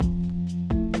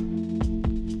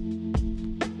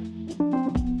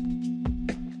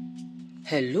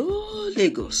Hello,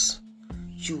 Lagos.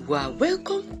 You are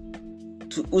welcome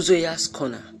to Uzoya's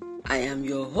Corner. I am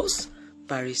your host,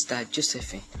 Barrister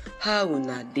Josephine. How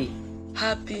una dey?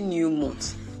 Happy new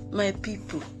month, my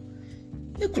people.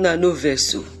 Make una no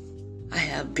vex o. I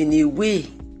have been away.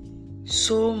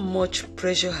 So much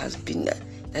pressure has been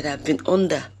that I've been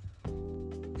under.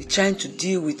 We're trying to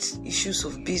deal with issues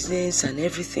of business and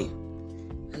everything.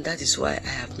 And that is why I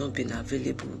have not been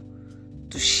available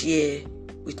to share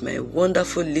with my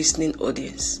wonderful listening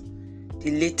audience the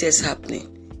latest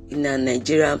happening in our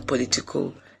Nigerian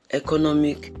political,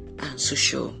 economic, and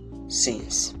social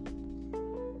scenes.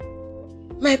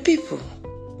 My people,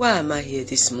 why am I here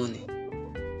this morning?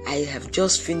 I have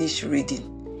just finished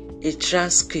reading a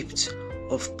transcript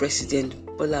of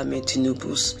President Bola Ahmed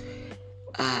Tinubu's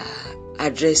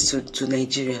address to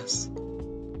Nigerians.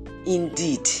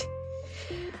 Indeed,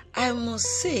 I must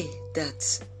say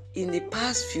that in the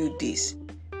past few days,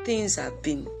 things have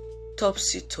been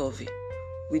topsy-turvy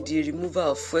with the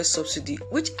removal of fuel subsidy,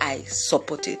 which I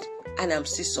supported and I'm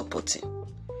still supporting.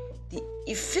 The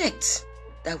effect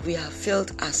that we have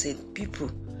felt as a people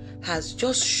has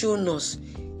just shown us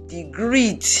the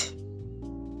greed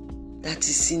that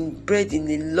is inbred in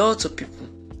a lot of people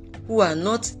who are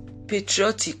not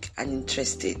patriotic and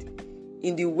interested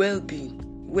in the well-being,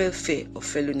 welfare of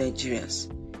fellow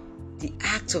Nigerians. The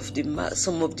act of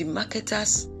some of the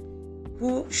marketers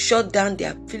who shut down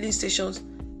their filling stations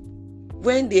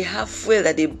when they have fuel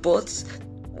that they bought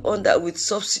with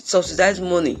subsidized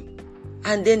money,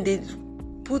 and then they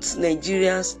put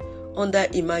Nigerians under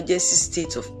emergency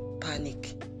state of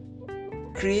panic,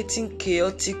 creating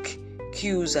chaotic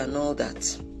queues and all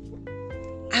that.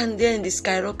 And then the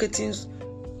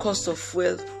skyrocketing cost of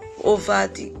fuel over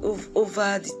the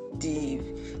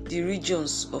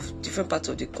regions of different parts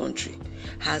of the country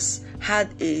has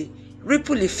had a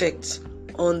ripple effect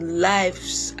on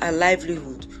lives and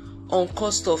livelihood, on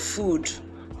cost of food,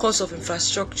 cost of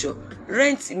infrastructure.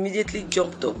 Rent immediately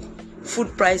jumped up, food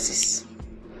prices,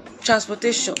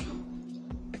 transportation,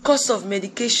 cost of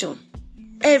medication,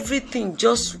 everything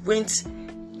just went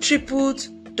tripled,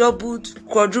 doubled,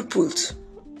 quadrupled.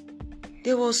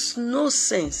 There was no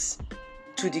sense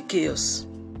to the chaos.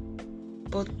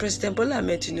 But President Bola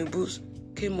Ahmed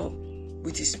Tinubu came up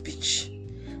with his speech.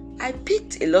 I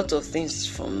picked a lot of things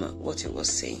from what he was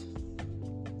saying.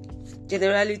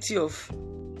 Generality of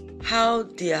how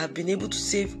they have been able to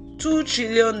save 2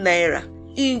 trillion naira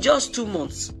in just 2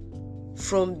 months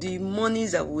from the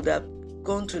monies that would have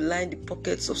gone to line the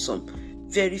pockets of some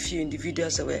very few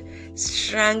individuals that were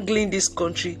strangling this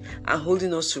country and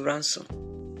holding us to ransom.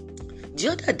 The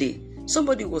other day,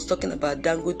 somebody was talking about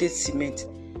Dangote cement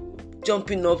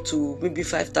jumping up to maybe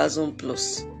 5,000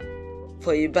 plus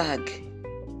for a bag.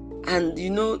 And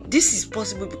this is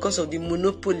possible because of the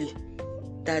monopoly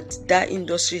that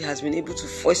industry has been able to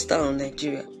foster on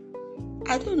Nigeria.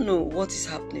 I don't know what is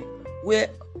happening where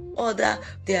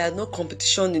there are no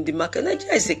competition in the market.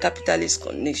 Nigeria is a capitalist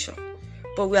nation,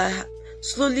 but we are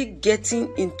slowly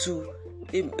getting into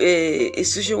a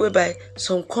situation whereby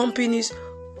some companies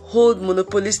hold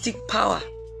monopolistic power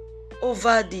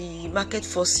over the market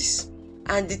forces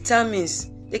and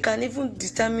they can even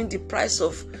determine the price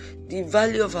of the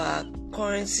value of our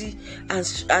currency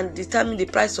and determine the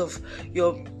price of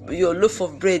your loaf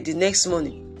of bread the next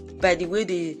morning by the way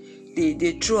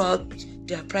they throw out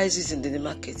their prices in the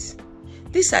market.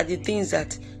 These are the things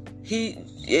that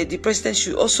the president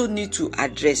should also need to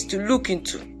address, to look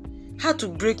into how to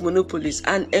break monopolies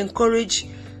and encourage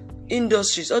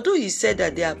industries. Although he said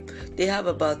that they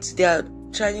are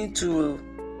trying to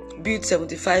build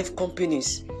 75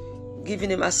 companies, giving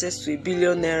them access to $1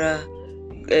 billion naira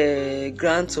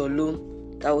grant or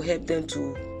loan that will help them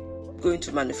to go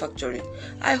into manufacturing.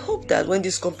 I hope that when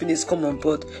these companies come on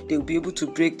board, they will be able to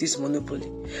break this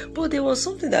monopoly. But there was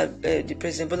something that the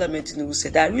President Bola Ahmed Tinubu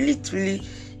said that really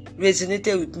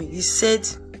resonated with me. He said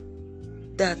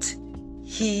that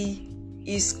he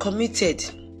is committed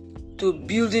to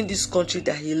building this country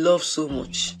that he loves so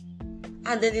much.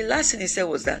 And then the last thing he said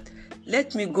was that,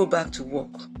 let me go back to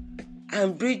work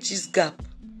and bridge this gap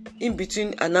in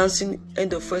between announcing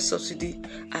end of fuel subsidy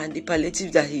and the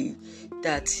palliative that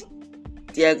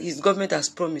his government has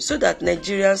promised, so that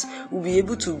Nigerians will be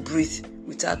able to breathe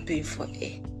without paying for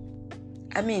air.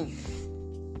 I mean,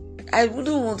 I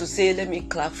wouldn't want to say let me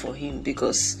clap for him,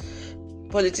 because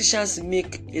politicians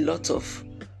make a lot of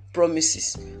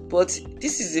promises, but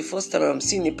this is the first time I'm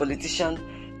seeing a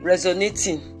politician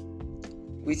resonating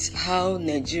with how the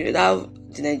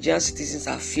Nigerian citizens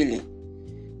are feeling.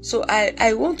 So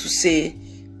I want to say,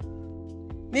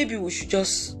 maybe we should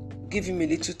just give him a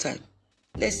little time.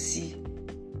 Let's see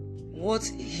what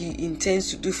he intends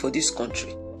to do for this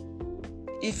country,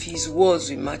 if his words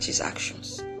will match his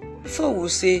actions, before we'll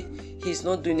say he's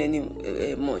not doing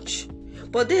any much.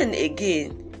 But then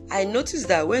again, I noticed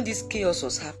that when this chaos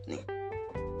was happening,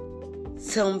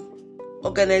 some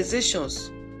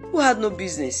organizations who had no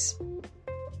business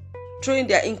throwing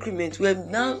their increment were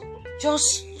now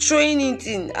just throwing it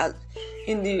in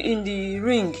the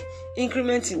ring,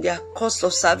 incrementing their cost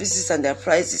of services and their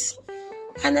prices.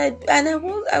 And I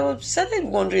was started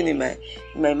wondering in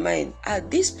my mind, are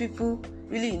these people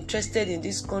really interested in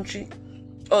this country,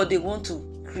 or they want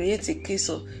to create a case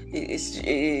of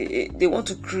they want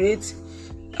to create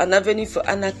an avenue for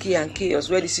anarchy and chaos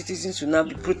where the citizens will now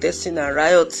be protesting and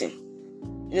rioting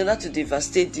in order to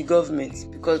devastate the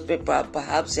government because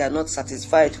perhaps they are not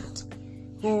satisfied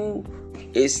with who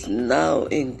is now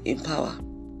in power.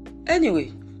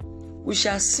 Anyway, we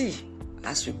shall see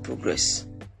as we progress.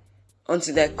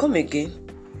 Until I come again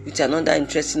with another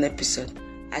interesting episode,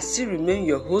 I still remain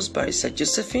your host, Barrister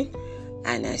Josephine,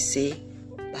 and I say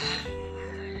bye.